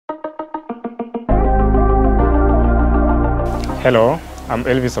Hello, I'm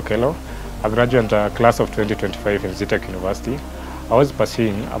𝗕𝗃𝗃𝗀𝗃𝗏, a graduate class of 2025 in Zetech University. I was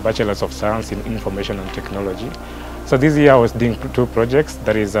pursuing a Bachelor's of Science in Information and Technology. So this year I was doing two projects.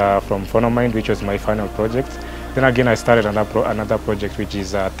 That is from 𝗕𝗰𝗵𝗲𝗀, which was my final project. Then again I started another project, which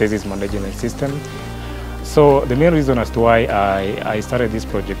is a thesis management system. So the main reason as to why I started this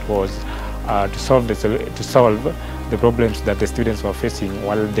project was to solve the problems that the students were facing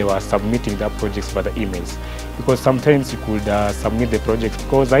while they were submitting their projects by the emails. Because sometimes you could submit the projects,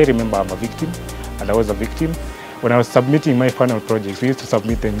 because I remember I'm a victim, and I was a victim. When I was submitting my final projects, we used to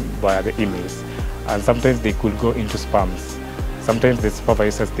submit them via the emails, and sometimes they could go into spams. Sometimes the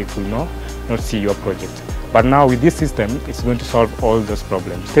supervisors, they could not see your project. But now with this system, it's going to solve all those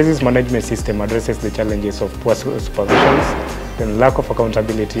problems. Thesis management system addresses the challenges of poor supervisions, then lack of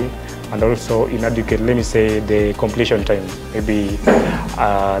accountability, and also inadequate, let me say, the completion time. Maybe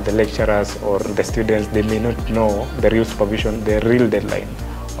the lecturers or the students, they may not know the real supervision, the real deadline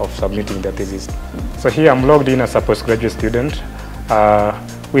of submitting the thesis. So here I'm logged in as a postgraduate student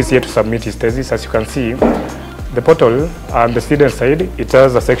who is here to submit his thesis. As you can see, the portal on the student side, it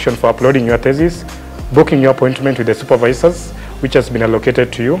has a section for uploading your thesis, booking your appointment with the supervisors, which has been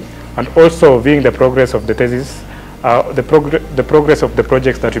allocated to you, and also viewing the progress of the thesis, the progress of the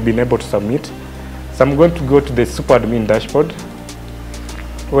projects that you've been able to submit. So I'm going to go to the 𝗕𝗵𝗲𝗀𝗃𝗏𝗏 dashboard,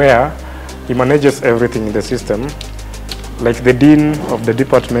 where he manages everything in the system, like the dean of the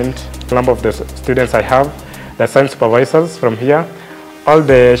department, number of the students I have, the assigned supervisors from here, all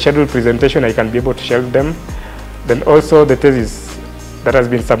the scheduled presentation, I can be able to schedule them, then also the thesis that has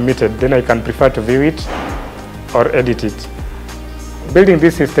been submitted, then I can prefer to view it or edit it. Building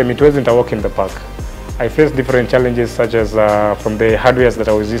this system, it wasn't a walk in the park. I faced different challenges, such as from the hardware that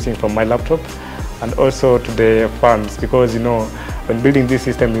I was using from my laptop, and also to the funds, because when building this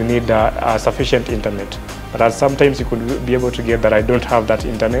system you need sufficient internet. But sometimes you could be able to get that I don't have that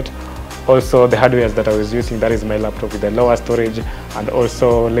internet. Also the hardware that I was using, that is my laptop with the lower storage, and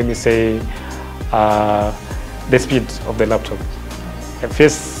also, let me say, the speed of the laptop. I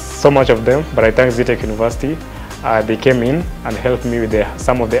faced so much of them, but I thank Zetech University. They came in and helped me with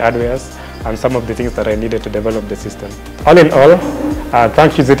some of the hardwares and some of the things that I needed to develop the system. All in all,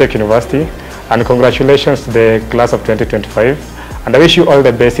 thank you Zetech University, and congratulations to the class of 2025, and I wish you all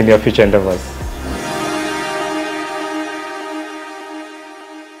the best in your future endeavors.